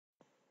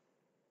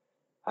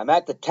I'm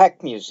at the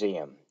Tech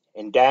Museum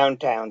in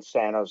downtown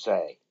San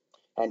Jose,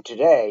 and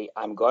today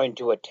I'm going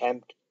to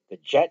attempt the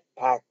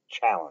Jetpack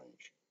Challenge.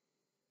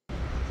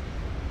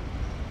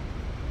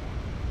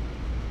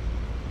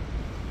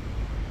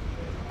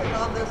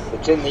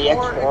 It's in the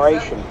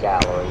exploration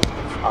gallery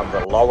on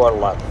the lower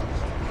level.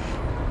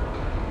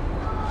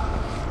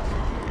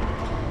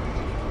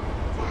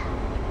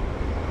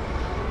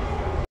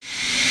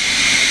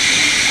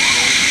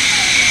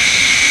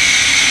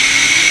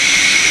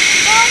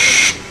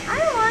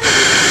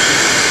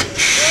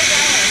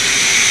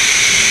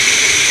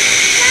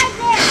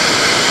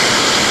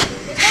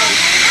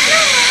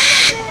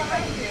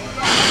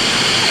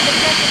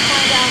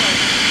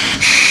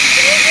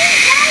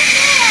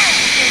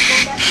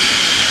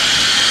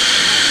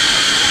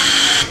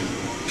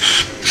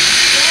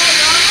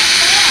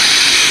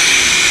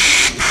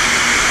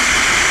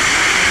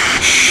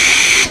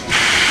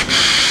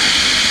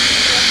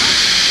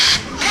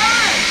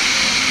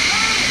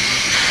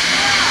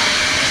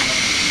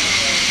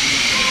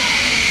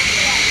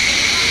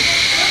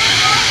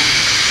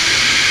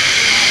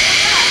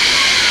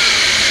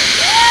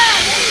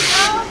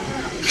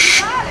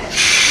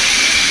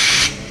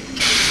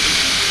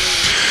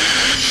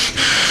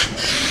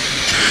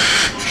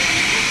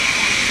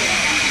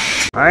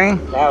 Right?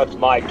 Now it's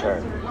my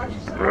turn.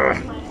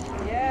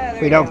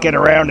 We don't get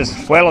around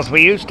as well as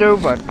we used to,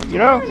 but you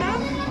know.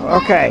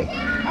 Okay.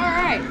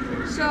 Alright,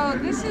 so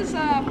this is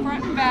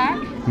front and back.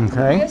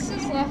 Okay. This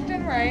is left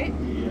and right.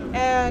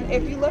 And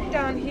if you look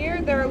down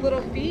here, there are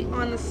little feet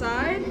on the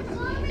side.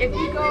 If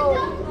you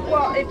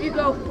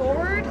go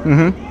forward,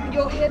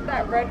 you'll hit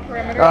that red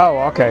perimeter. Oh,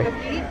 okay. With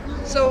the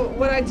feet. So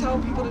what I tell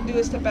people to do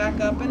is to back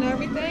up and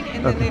everything,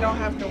 and then they don't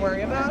have to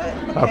worry about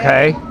it.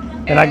 Okay.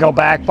 And I go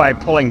back by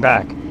pulling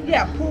back.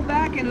 Yeah, pull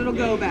back and it'll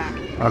go back.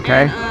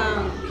 Okay.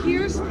 And,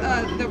 here's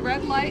the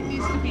red light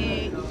needs to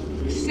be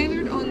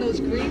centered on those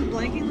green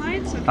blinking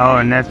lights. Okay? Oh,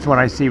 and that's what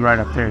I see right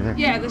up there.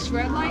 Yeah, this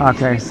red light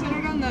Okay. needs to be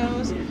centered on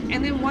those,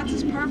 and then once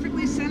it's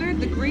perfectly centered,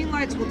 the green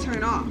lights will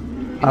turn off.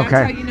 And Okay.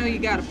 that's how you know you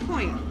got a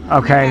point.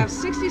 Okay. You have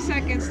 60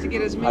 seconds to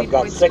get as many I've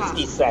got points 60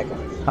 possible.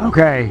 seconds.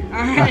 Okay. All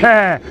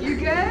right. You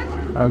good?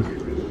 Okay.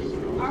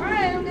 All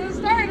right, I'm gonna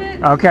start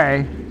it.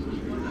 Okay.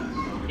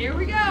 Here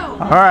we go.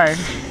 All right.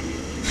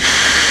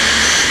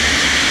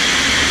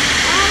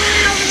 All the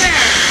way over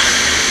there.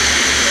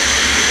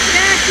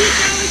 Yeah, keep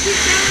going, keep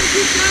going,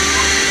 keep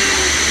going.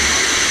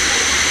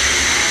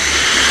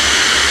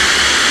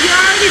 You're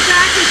already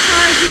back as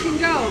far as you can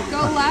go.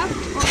 Go left.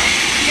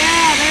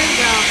 Yeah, there you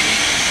go.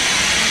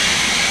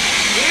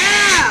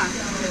 Yeah.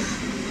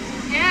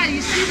 Yeah,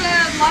 you see the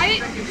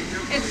light?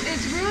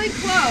 It's really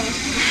close.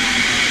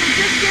 So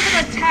just give it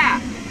a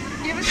tap.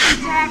 Give it some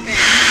tapping.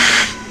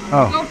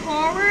 Oh. Go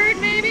forward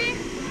maybe.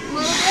 A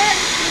little bit.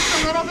 Just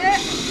a little bit.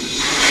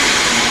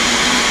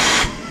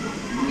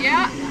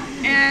 Yeah.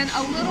 And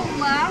a little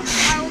left,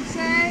 I would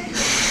say.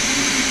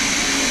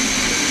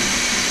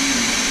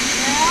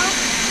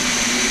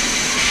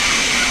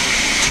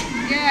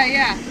 Yeah.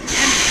 Yeah. And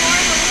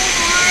forward a little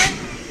more.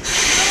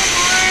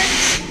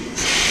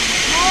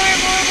 More.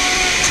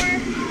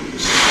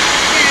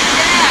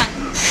 Yeah.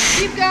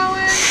 Keep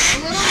going. A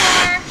little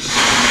more.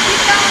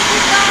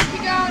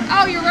 Keep going.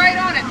 Oh, you're right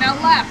on it. Now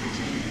left.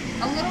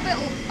 A little bit.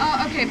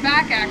 Oh, okay.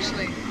 Back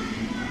actually.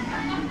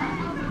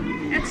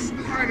 It's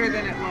harder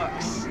than it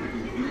looks.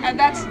 And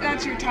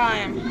that's your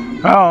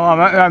time. Oh,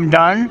 I'm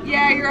done?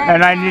 Yeah, you're out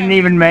And of I time. didn't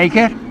even make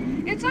it?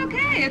 It's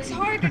okay. It's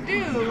hard to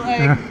do.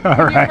 Like All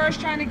when right. you're first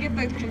trying to get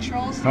the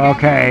controls together.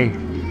 Okay.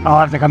 I'll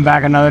have to come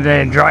back another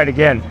day and try it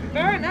again.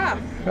 Fair enough.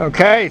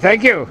 Okay,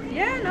 thank you.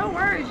 Yeah, no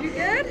worries. You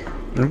good?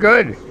 I'm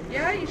good.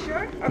 Yeah, you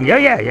sure?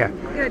 Okay. Yeah.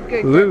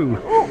 Good. Ooh.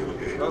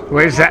 Ooh.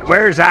 Where's that?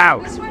 Where's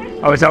out? This way?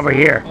 Oh, it's over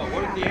here.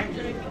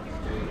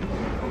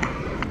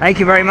 Thank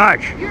you very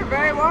much. You're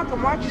very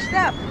welcome. Watch your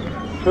step.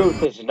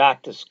 Truth is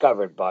not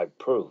discovered by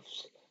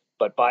proofs,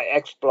 but by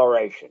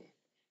exploration.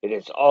 It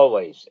is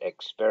always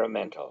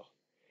experimental.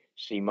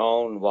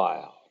 Simone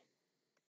Weil.